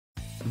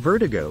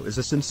Vertigo is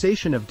a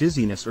sensation of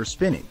dizziness or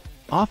spinning,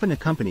 often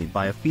accompanied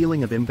by a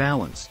feeling of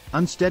imbalance,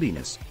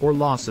 unsteadiness, or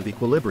loss of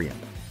equilibrium.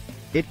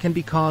 It can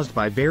be caused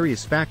by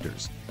various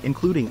factors,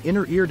 including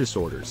inner ear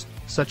disorders,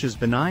 such as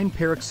benign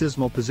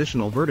paroxysmal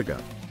positional vertigo,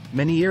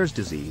 Meniere's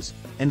disease,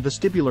 and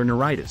vestibular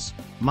neuritis,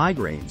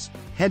 migraines,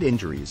 head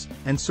injuries,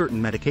 and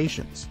certain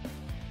medications.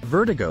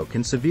 Vertigo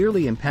can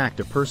severely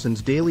impact a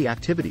person's daily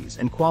activities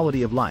and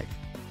quality of life,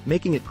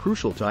 making it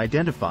crucial to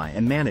identify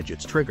and manage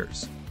its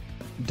triggers.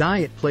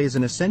 Diet plays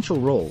an essential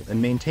role in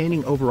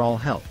maintaining overall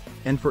health,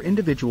 and for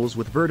individuals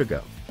with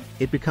vertigo,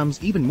 it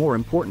becomes even more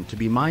important to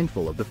be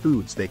mindful of the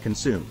foods they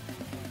consume.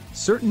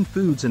 Certain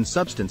foods and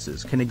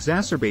substances can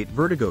exacerbate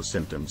vertigo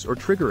symptoms or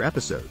trigger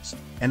episodes,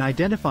 and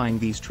identifying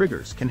these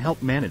triggers can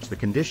help manage the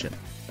condition.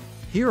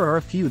 Here are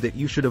a few that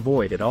you should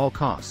avoid at all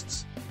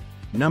costs.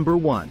 Number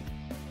 1.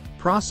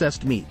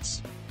 Processed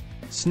meats.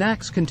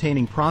 Snacks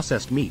containing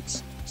processed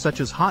meats, such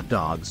as hot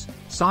dogs,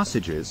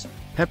 sausages,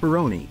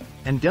 pepperoni,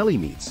 and deli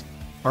meats,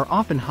 are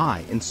often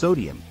high in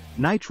sodium,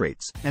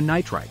 nitrates, and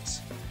nitrites.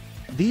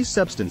 These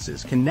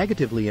substances can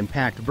negatively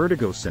impact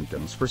vertigo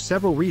symptoms for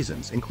several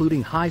reasons,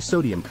 including high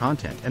sodium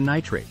content and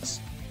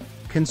nitrates.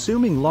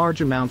 Consuming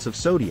large amounts of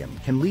sodium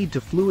can lead to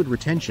fluid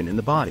retention in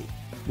the body,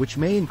 which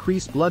may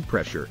increase blood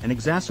pressure and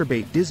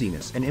exacerbate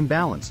dizziness and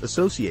imbalance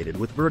associated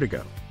with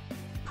vertigo.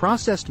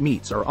 Processed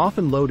meats are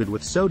often loaded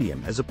with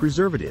sodium as a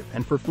preservative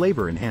and for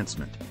flavor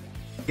enhancement.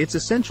 It's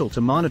essential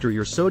to monitor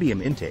your sodium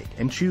intake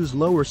and choose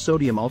lower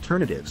sodium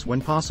alternatives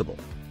when possible.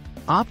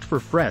 Opt for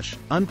fresh,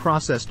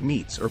 unprocessed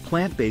meats or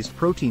plant-based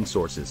protein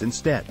sources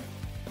instead.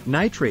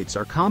 Nitrates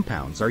are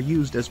compounds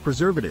used as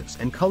preservatives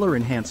and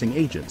color-enhancing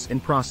agents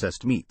in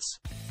processed meats.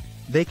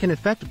 They can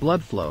affect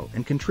blood flow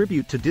and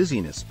contribute to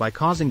dizziness by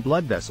causing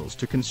blood vessels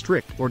to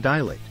constrict or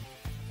dilate.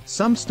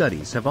 Some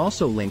studies have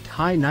also linked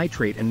high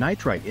nitrate and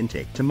nitrite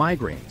intake to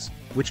migraines,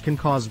 which can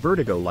cause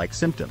vertigo-like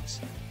symptoms.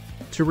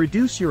 To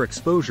reduce your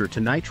exposure to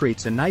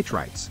nitrates and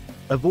nitrites,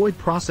 avoid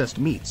processed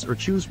meats or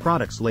choose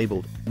products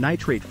labeled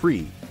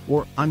nitrate-free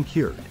or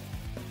uncured.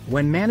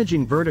 When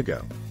managing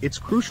vertigo, it's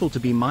crucial to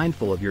be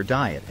mindful of your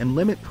diet and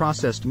limit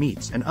processed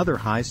meats and other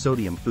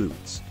high-sodium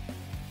foods.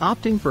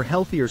 Opting for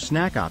healthier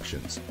snack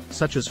options,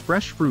 such as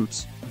fresh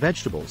fruits,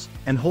 vegetables,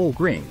 and whole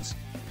grains,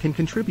 can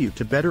contribute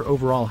to better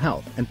overall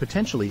health and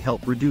potentially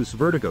help reduce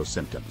vertigo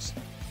symptoms.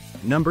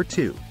 Number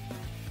 2.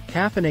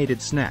 Caffeinated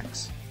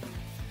snacks.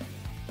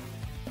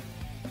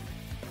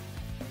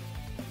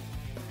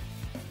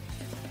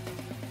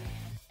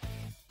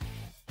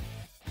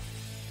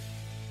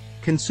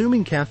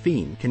 Consuming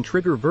caffeine can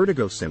trigger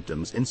vertigo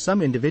symptoms in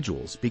some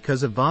individuals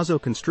because of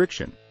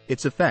vasoconstriction,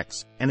 its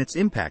effects, and its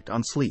impact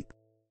on sleep.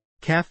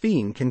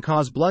 Caffeine can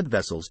cause blood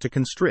vessels to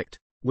constrict,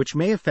 which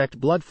may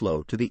affect blood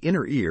flow to the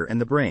inner ear and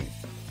the brain.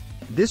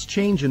 This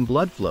change in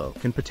blood flow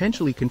can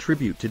potentially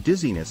contribute to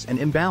dizziness and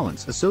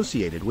imbalance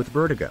associated with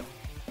vertigo.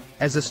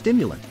 As a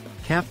stimulant,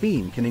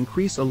 caffeine can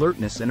increase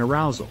alertness and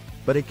arousal,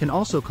 but it can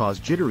also cause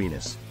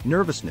jitteriness,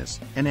 nervousness,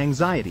 and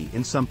anxiety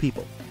in some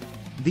people.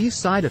 These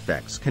side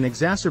effects can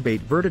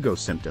exacerbate vertigo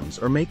symptoms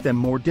or make them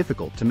more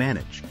difficult to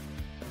manage.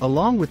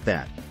 Along with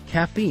that,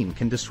 caffeine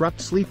can disrupt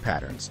sleep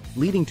patterns,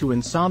 leading to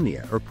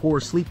insomnia or poor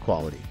sleep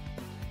quality.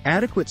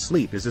 Adequate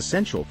sleep is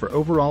essential for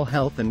overall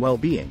health and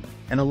well-being,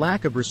 and a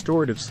lack of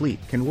restorative sleep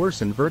can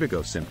worsen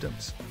vertigo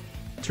symptoms.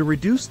 To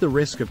reduce the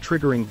risk of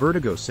triggering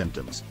vertigo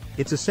symptoms,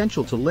 it's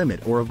essential to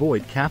limit or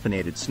avoid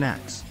caffeinated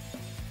snacks.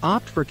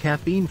 Opt for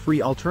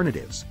caffeine-free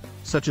alternatives,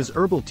 such as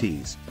herbal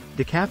teas,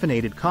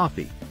 decaffeinated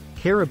coffee,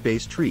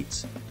 carob-based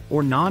treats,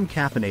 or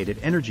non-caffeinated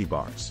energy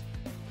bars.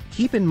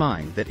 Keep in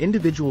mind that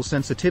individual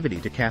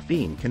sensitivity to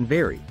caffeine can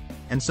vary,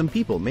 and some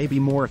people may be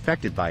more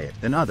affected by it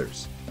than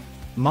others.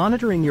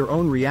 Monitoring your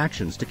own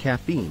reactions to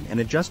caffeine and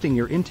adjusting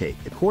your intake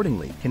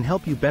accordingly can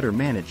help you better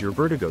manage your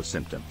vertigo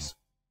symptoms.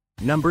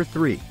 Number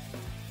 3.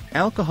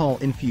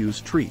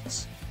 Alcohol-infused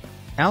treats.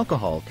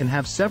 Alcohol can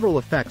have several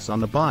effects on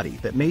the body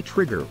that may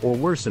trigger or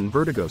worsen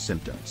vertigo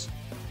symptoms.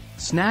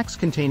 Snacks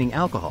containing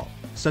alcohol,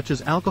 such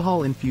as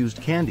alcohol-infused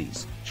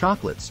candies,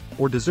 chocolates,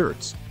 or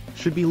desserts,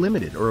 should be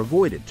limited or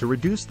avoided to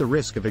reduce the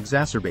risk of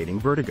exacerbating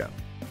vertigo.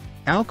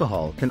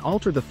 Alcohol can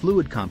alter the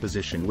fluid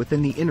composition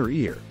within the inner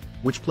ear,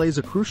 which plays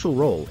a crucial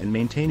role in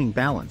maintaining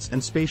balance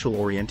and spatial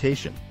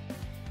orientation.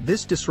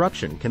 This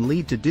disruption can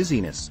lead to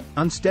dizziness,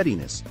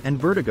 unsteadiness, and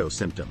vertigo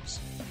symptoms.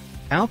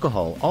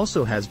 Alcohol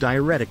also has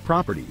diuretic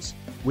properties,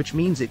 which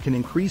means it can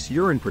increase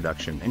urine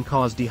production and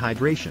cause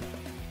dehydration.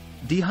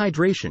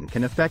 Dehydration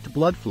can affect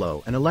blood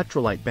flow and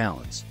electrolyte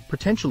balance,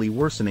 potentially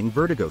worsening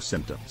vertigo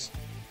symptoms.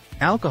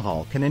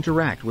 Alcohol can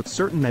interact with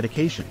certain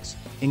medications,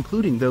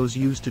 including those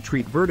used to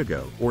treat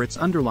vertigo or its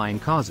underlying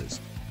causes,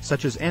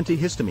 such as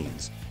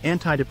antihistamines,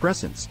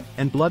 antidepressants,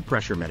 and blood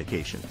pressure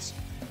medications.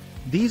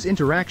 These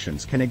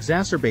interactions can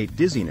exacerbate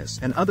dizziness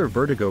and other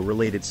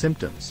vertigo-related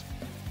symptoms.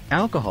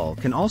 Alcohol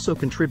can also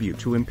contribute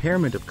to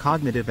impairment of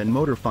cognitive and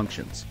motor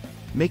functions,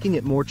 making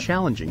it more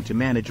challenging to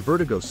manage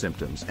vertigo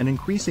symptoms and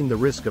increasing the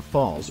risk of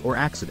falls or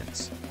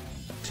accidents.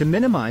 To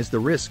minimize the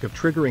risk of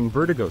triggering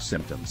vertigo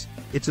symptoms,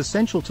 it's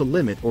essential to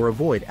limit or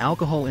avoid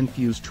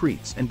alcohol-infused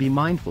treats and be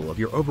mindful of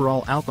your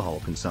overall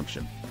alcohol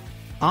consumption.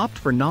 Opt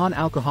for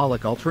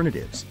non-alcoholic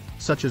alternatives,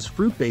 such as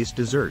fruit-based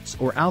desserts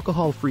or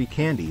alcohol-free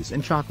candies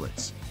and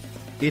chocolates.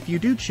 If you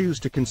do choose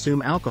to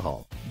consume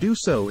alcohol, do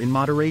so in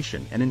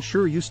moderation and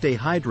ensure you stay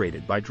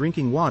hydrated by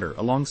drinking water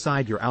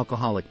alongside your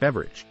alcoholic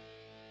beverage.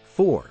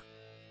 4.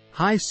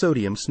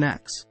 High-sodium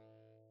snacks.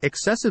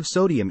 Excessive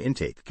sodium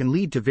intake can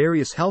lead to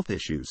various health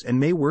issues and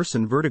may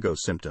worsen vertigo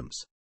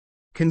symptoms.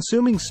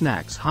 Consuming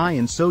snacks high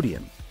in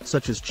sodium,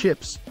 such as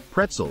chips,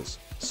 pretzels,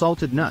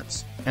 salted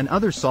nuts, and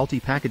other salty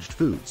packaged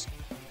foods,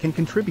 can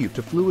contribute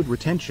to fluid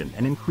retention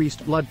and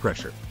increased blood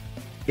pressure.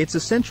 It's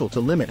essential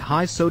to limit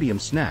high-sodium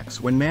snacks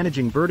when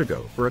managing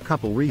vertigo for a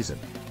couple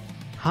reasons.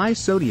 High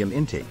sodium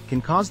intake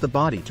can cause the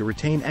body to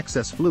retain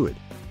excess fluid,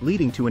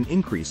 leading to an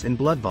increase in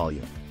blood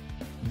volume.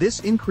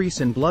 This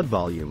increase in blood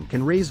volume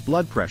can raise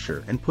blood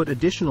pressure and put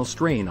additional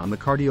strain on the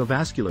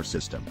cardiovascular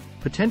system,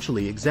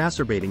 potentially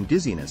exacerbating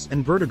dizziness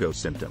and vertigo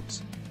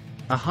symptoms.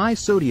 A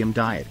high-sodium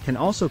diet can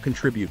also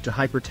contribute to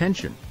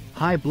hypertension,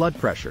 high blood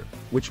pressure,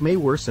 which may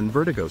worsen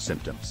vertigo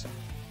symptoms.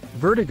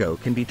 Vertigo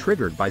can be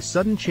triggered by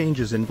sudden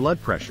changes in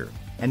blood pressure,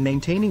 and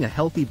maintaining a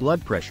healthy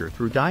blood pressure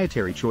through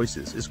dietary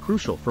choices is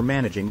crucial for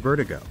managing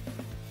vertigo.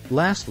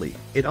 Lastly,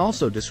 it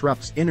also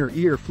disrupts inner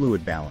ear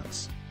fluid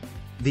balance.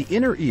 The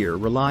inner ear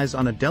relies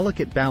on a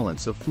delicate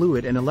balance of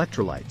fluid and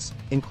electrolytes,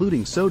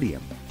 including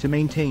sodium, to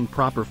maintain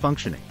proper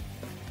functioning.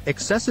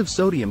 Excessive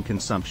sodium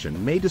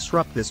consumption may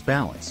disrupt this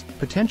balance,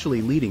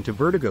 potentially leading to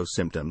vertigo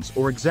symptoms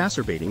or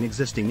exacerbating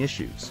existing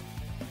issues.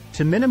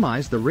 To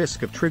minimize the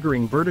risk of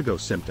triggering vertigo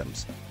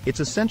symptoms, it's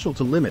essential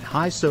to limit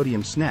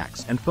high-sodium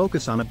snacks and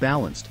focus on a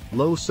balanced,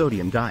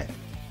 low-sodium diet.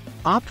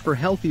 Opt for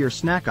healthier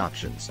snack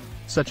options,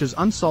 such as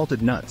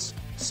unsalted nuts,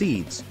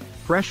 seeds,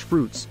 fresh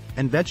fruits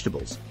and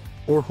vegetables,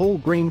 or whole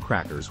grain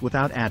crackers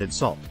without added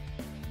salt.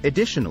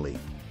 Additionally,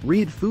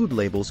 read food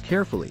labels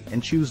carefully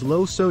and choose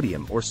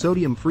low-sodium or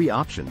sodium-free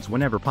options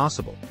whenever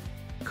possible.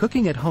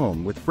 Cooking at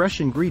home with fresh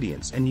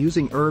ingredients and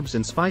using herbs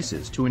and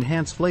spices to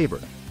enhance flavor,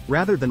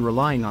 rather than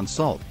relying on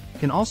salt,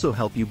 can also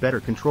help you better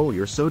control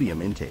your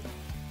sodium intake.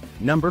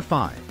 Number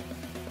 5.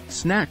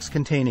 Snacks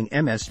containing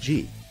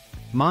MSG.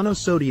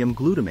 Monosodium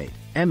glutamate,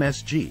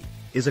 MSG,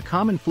 is a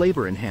common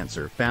flavor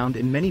enhancer found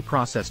in many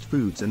processed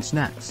foods and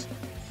snacks.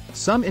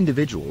 Some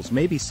individuals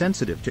may be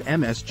sensitive to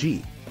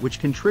MSG, which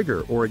can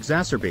trigger or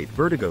exacerbate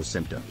vertigo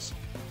symptoms.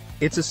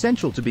 It's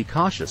essential to be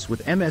cautious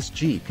with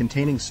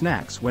MSG-containing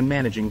snacks when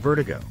managing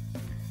vertigo.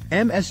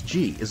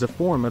 MSG is a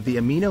form of the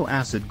amino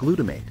acid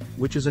glutamate,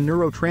 which is a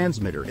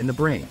neurotransmitter in the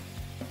brain.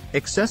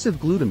 Excessive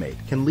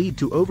glutamate can lead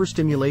to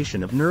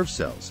overstimulation of nerve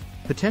cells,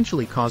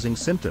 potentially causing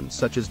symptoms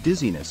such as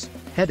dizziness,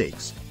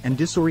 headaches, and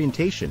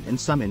disorientation in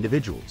some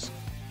individuals.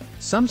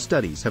 Some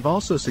studies have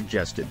also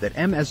suggested that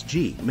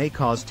MSG may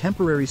cause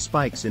temporary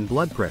spikes in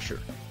blood pressure,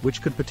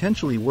 which could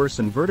potentially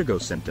worsen vertigo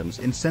symptoms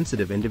in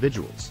sensitive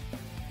individuals.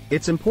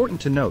 It's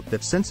important to note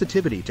that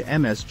sensitivity to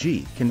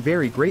MSG can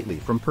vary greatly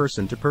from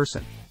person to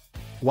person.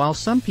 While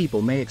some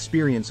people may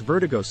experience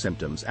vertigo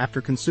symptoms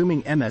after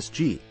consuming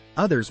MSG,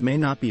 others may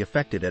not be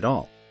affected at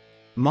all.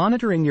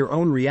 Monitoring your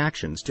own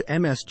reactions to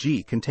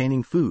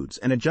MSG-containing foods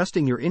and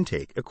adjusting your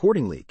intake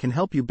accordingly can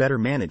help you better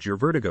manage your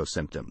vertigo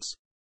symptoms.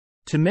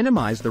 To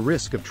minimize the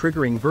risk of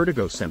triggering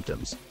vertigo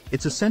symptoms,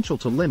 it's essential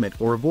to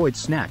limit or avoid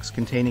snacks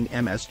containing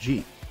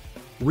MSG.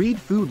 Read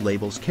food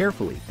labels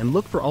carefully and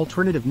look for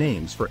alternative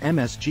names for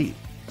MSG,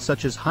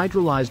 such as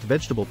hydrolyzed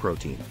vegetable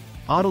protein,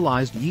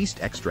 autolyzed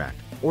yeast extract,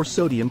 or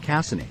sodium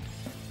caseinate.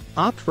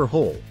 Opt for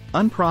whole,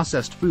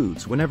 unprocessed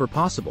foods whenever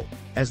possible,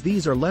 as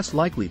these are less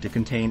likely to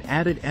contain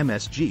added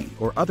MSG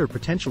or other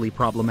potentially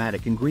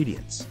problematic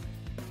ingredients.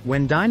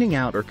 When dining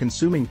out or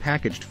consuming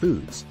packaged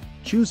foods,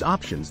 choose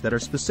options that are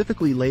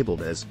specifically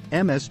labeled as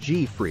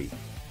MSG-free,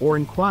 or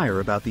inquire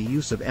about the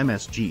use of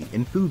MSG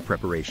in food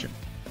preparation.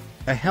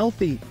 A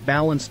healthy,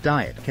 balanced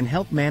diet can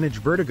help manage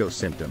vertigo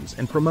symptoms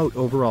and promote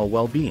overall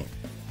well-being.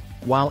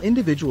 While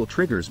individual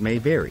triggers may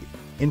vary,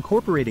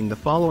 incorporating the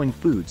following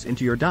foods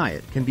into your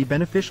diet can be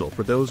beneficial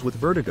for those with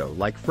vertigo,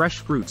 like fresh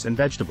fruits and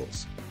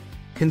vegetables.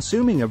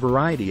 Consuming a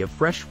variety of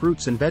fresh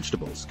fruits and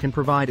vegetables can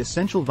provide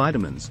essential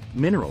vitamins,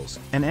 minerals,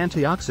 and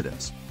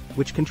antioxidants,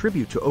 which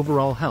contribute to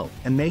overall health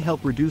and may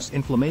help reduce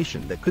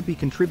inflammation that could be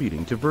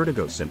contributing to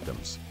vertigo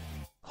symptoms.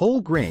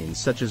 Whole grains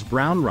such as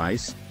brown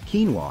rice,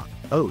 quinoa,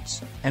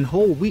 oats, and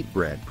whole wheat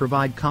bread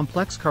provide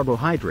complex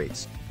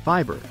carbohydrates,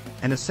 fiber,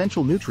 and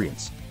essential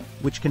nutrients,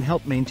 which can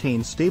help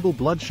maintain stable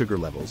blood sugar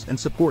levels and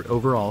support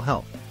overall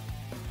health.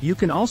 You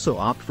can also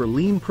opt for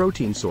lean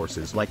protein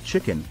sources like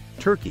chicken,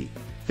 turkey,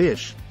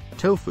 fish,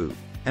 tofu,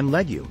 and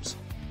legumes,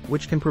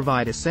 which can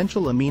provide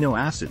essential amino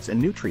acids and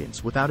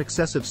nutrients without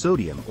excessive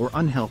sodium or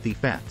unhealthy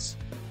fats.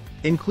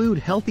 Include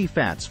healthy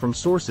fats from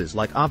sources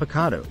like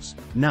avocados,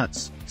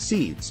 nuts,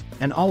 seeds,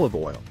 and olive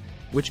oil,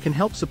 which can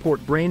help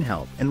support brain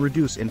health and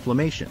reduce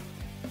inflammation.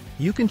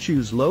 You can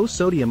choose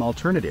low-sodium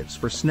alternatives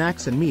for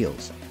snacks and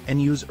meals,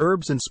 and use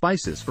herbs and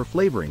spices for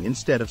flavoring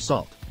instead of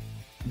salt.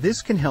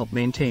 This can help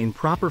maintain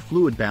proper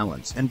fluid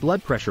balance and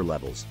blood pressure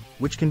levels,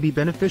 which can be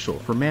beneficial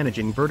for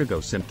managing vertigo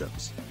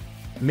symptoms.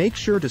 Make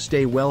sure to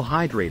stay well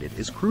hydrated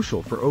is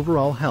crucial for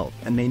overall health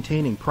and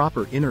maintaining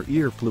proper inner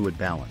ear fluid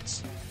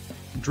balance.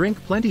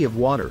 Drink plenty of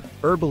water,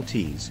 herbal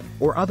teas,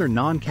 or other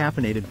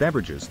non-caffeinated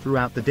beverages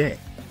throughout the day.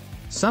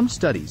 Some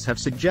studies have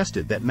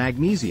suggested that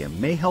magnesium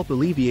may help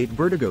alleviate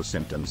vertigo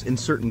symptoms in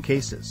certain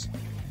cases.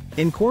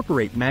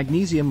 Incorporate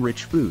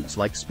magnesium-rich foods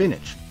like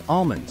spinach,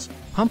 almonds,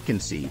 pumpkin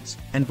seeds,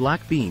 and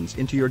black beans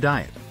into your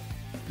diet.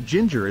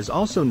 Ginger is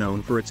also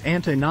known for its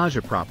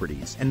anti-nausea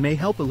properties and may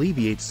help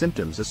alleviate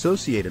symptoms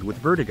associated with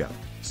vertigo,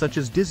 such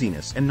as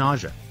dizziness and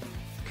nausea.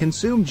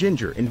 Consume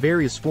ginger in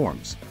various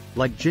forms,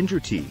 like ginger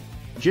tea,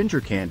 ginger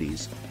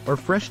candies, or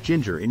fresh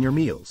ginger in your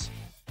meals.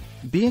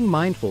 Being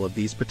mindful of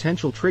these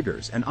potential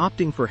triggers and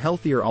opting for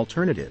healthier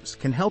alternatives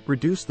can help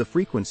reduce the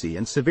frequency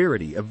and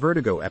severity of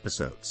vertigo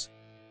episodes.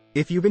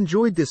 If you've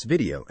enjoyed this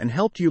video and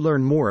helped you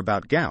learn more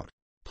about gout,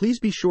 please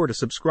be sure to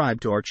subscribe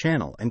to our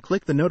channel and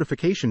click the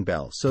notification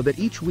bell so that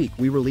each week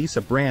we release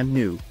a brand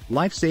new,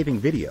 life-saving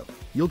video,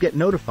 you'll get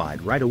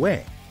notified right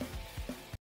away.